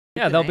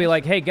Yeah, they'll be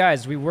like, hey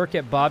guys, we work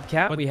at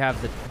Bobcat. We have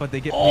the. But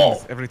they get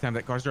pings every time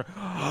that car's drive.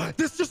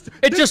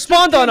 It just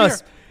spawned on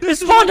us. It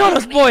spawned on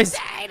us, boys.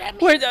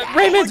 Wait,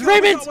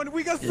 Raymond,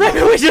 we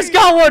just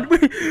got one.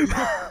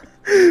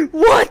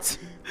 What?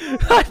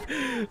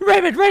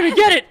 Raymond,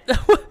 get it.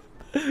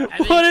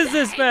 What is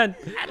this, man?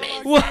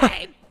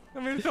 What?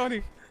 I'm in,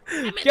 Tony.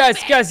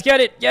 Guys,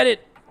 get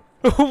it.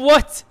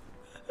 What?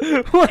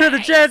 What are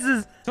the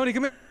chances? Tony,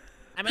 come here.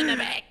 I'm in the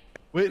back.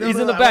 Wait, he's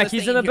in the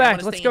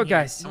back. Let's go,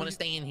 guys. I want to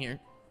stay in here.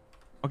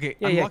 Okay,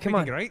 yeah, come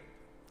on. Right?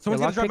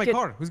 Someone's gonna drive my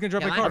car. Who's gonna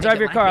drive my car?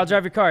 I'll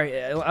drive your car.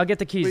 I'll get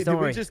the keys. Wait, don't did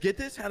worry. we just get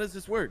this? How does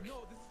this work?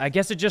 I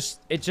guess it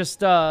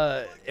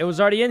was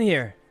already in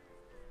here.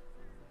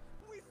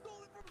 We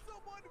stole it from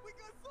someone. We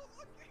got so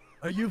lucky.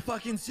 Are you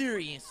fucking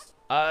serious?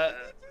 I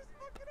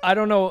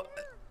don't know.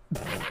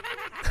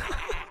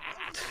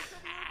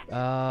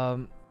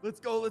 Let's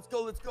go.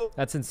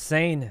 That's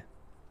insane.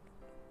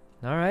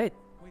 All right.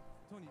 Wait,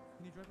 Tony,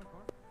 can you drive my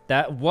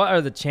car? What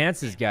are the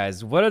chances,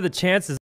 guys? What are the chances?